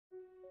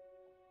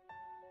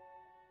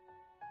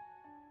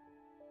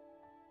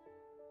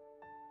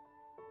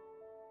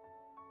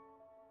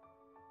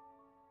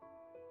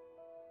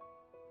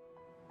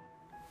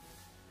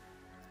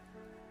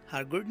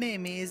Her good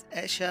name is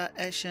Ayca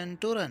Aysin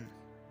Turan.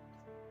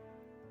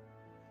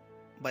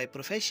 By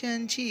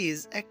profession, she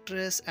is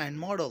actress and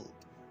model.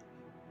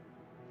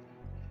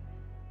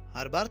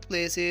 Her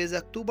birthplace is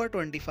October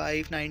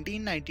 25,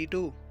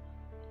 1992.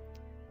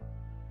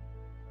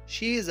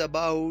 She is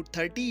about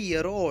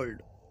 30-year-old.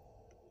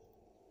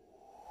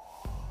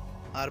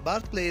 Her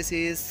birthplace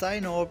is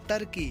Sinop,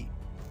 Turkey.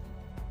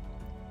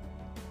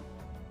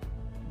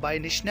 By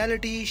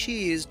nationality,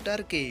 she is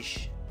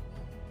Turkish.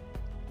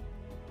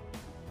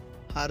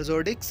 Her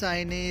zodiac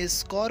sign is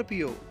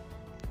Scorpio.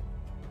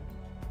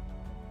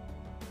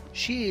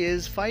 She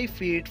is 5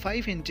 feet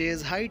 5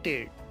 inches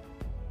heighted.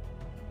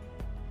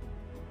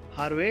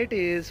 Her weight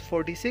is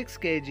 46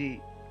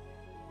 kg.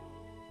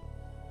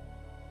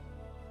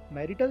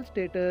 Marital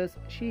status,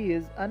 she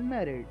is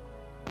unmarried.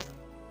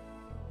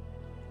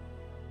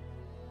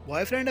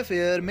 Boyfriend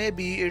affair,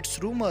 maybe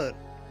it's rumor.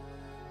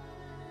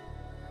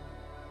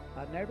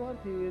 Her net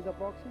worth is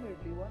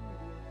approximately 1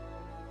 million.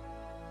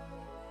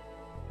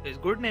 His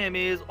good name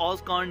is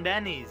Ozcan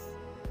Deniz.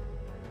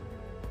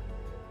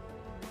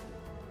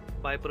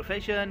 By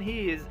profession,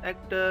 he is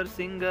actor,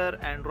 singer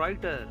and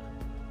writer.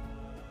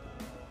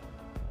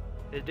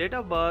 His date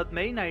of birth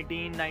May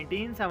 19,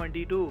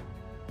 1972.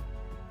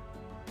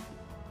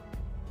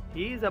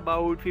 He is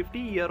about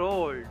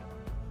 50-year-old.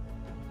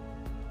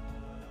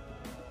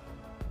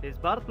 His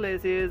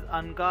birthplace is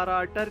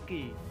Ankara,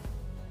 Turkey.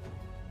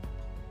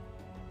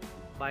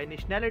 By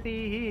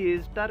nationality, he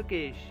is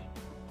Turkish.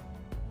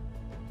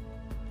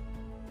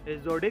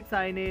 His zodiac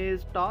sign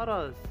is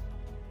Taurus.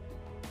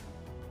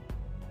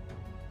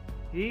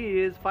 He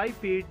is 5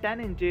 feet 10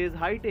 inches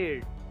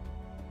heighted.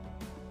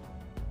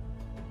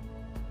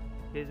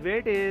 His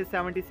weight is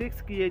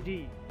 76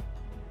 kg.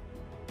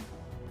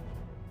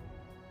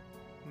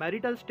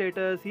 Marital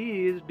status,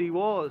 he is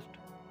divorced.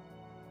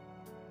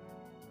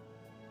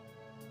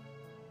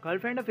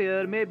 Girlfriend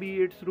affair,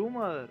 maybe it's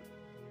rumor.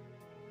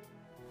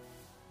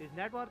 His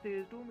net worth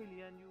is $2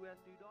 million.